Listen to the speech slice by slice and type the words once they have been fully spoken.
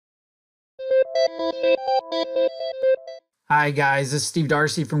Hi guys, this is Steve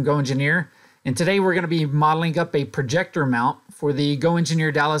Darcy from GoEngineer, and today we're going to be modeling up a projector mount for the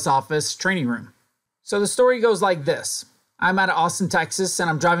GoEngineer Dallas office training room. So the story goes like this. I'm out of Austin, Texas, and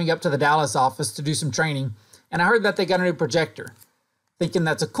I'm driving up to the Dallas office to do some training, and I heard that they got a new projector. Thinking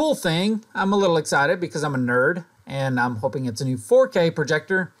that's a cool thing, I'm a little excited because I'm a nerd, and I'm hoping it's a new 4K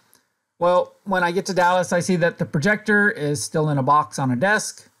projector. Well, when I get to Dallas, I see that the projector is still in a box on a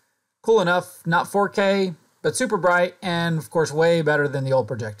desk. Cool enough, not 4K, but super bright, and of course way better than the old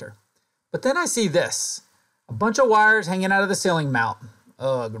projector. But then I see this, a bunch of wires hanging out of the ceiling mount.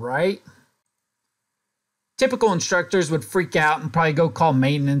 Ugh, right? Typical instructors would freak out and probably go call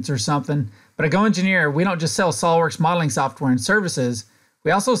maintenance or something, but at GoEngineer, we don't just sell Solidworks modeling software and services, we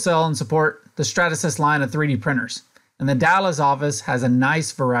also sell and support the Stratasys line of 3D printers. And the Dallas office has a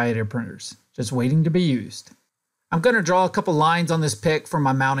nice variety of printers, just waiting to be used. I'm going to draw a couple lines on this pick for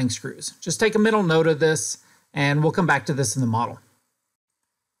my mounting screws. Just take a mental note of this, and we'll come back to this in the model.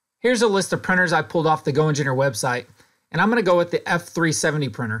 Here's a list of printers I pulled off the GoEngineer website, and I'm going to go with the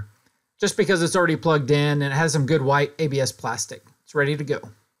F370 printer, just because it's already plugged in and it has some good white ABS plastic. It's ready to go.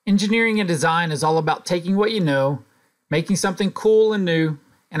 Engineering and design is all about taking what you know, making something cool and new,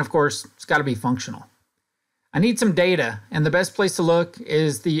 and of course, it's got to be functional. I need some data, and the best place to look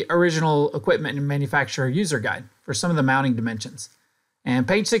is the original equipment and manufacturer user guide for some of the mounting dimensions. And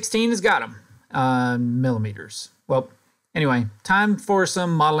page 16 has got them, millimeters. Well, anyway, time for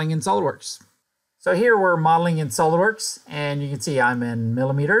some modeling in SolidWorks. So here we're modeling in SolidWorks, and you can see I'm in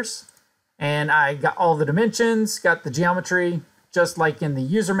millimeters. And I got all the dimensions, got the geometry, just like in the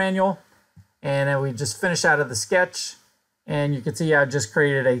user manual. And then we just finished out of the sketch. And you can see I just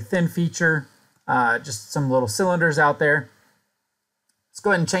created a thin feature, just some little cylinders out there. Let's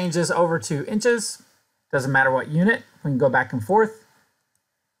go ahead and change this over to inches. Doesn't matter what unit, we can go back and forth.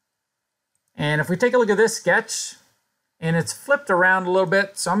 And if we take a look at this sketch, and it's flipped around a little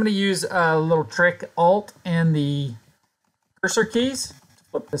bit, so I'm going to use a little trick, Alt and the cursor keys to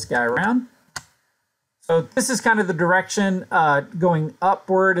flip this guy around. So this is kind of the direction. Going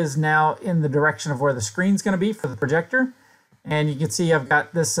upward is now in the direction of where the screen's going to be for the projector. And you can see I've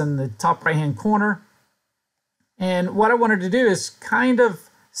got this in the top right hand corner. And what I wanted to do is kind of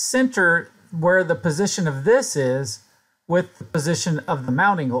center where the position of this is with the position of the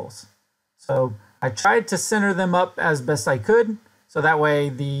mounting holes. So I tried to center them up as best I could, so that way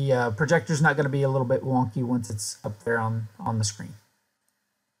the projector's not going to be a little bit wonky once it's up there on the screen.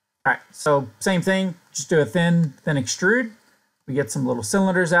 All right, so same thing, just do a thin extrude. We get some little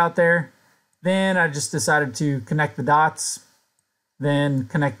cylinders out there. Then I just decided to connect the dots, then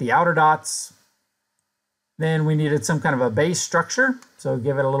connect the outer dots. Then we needed some kind of a base structure, so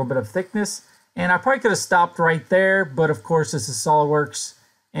give it a little bit of thickness. And I probably could have stopped right there, but of course this is SolidWorks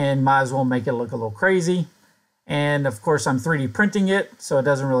and might as well make it look a little crazy. And of course I'm 3D printing it, so it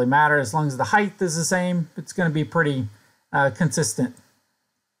doesn't really matter. As long as the height is the same, it's going to be pretty consistent.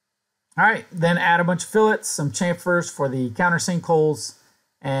 All right, then add a bunch of fillets, some chamfers for the countersink holes,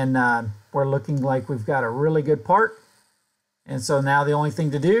 and we're looking like we've got a really good part. And so now the only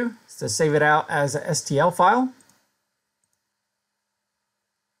thing to do is to save it out as a STL file.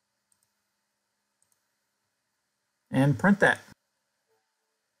 And print that.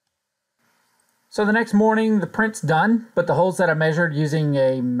 So the next morning, the print's done, but the holes that I measured using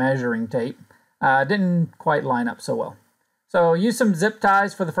a measuring tape didn't quite line up so well. So I used some zip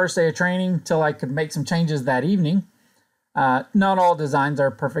ties for the first day of training until I could make some changes that evening. Not all designs are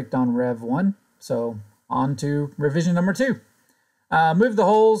perfect on Rev 1, so on to revision number 2. Moved the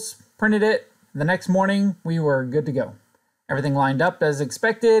holes, printed it. The next morning, we were good to go. Everything lined up as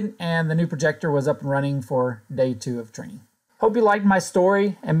expected, and the new projector was up and running for day 2 of training. Hope you liked my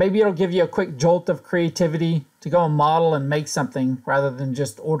story, and maybe it'll give you a quick jolt of creativity to go and model and make something rather than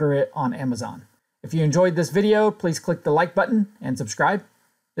just order it on Amazon. If you enjoyed this video, please click the like button and subscribe.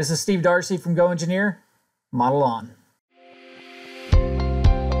 This is Steve Darcy from GoEngineer. Model on.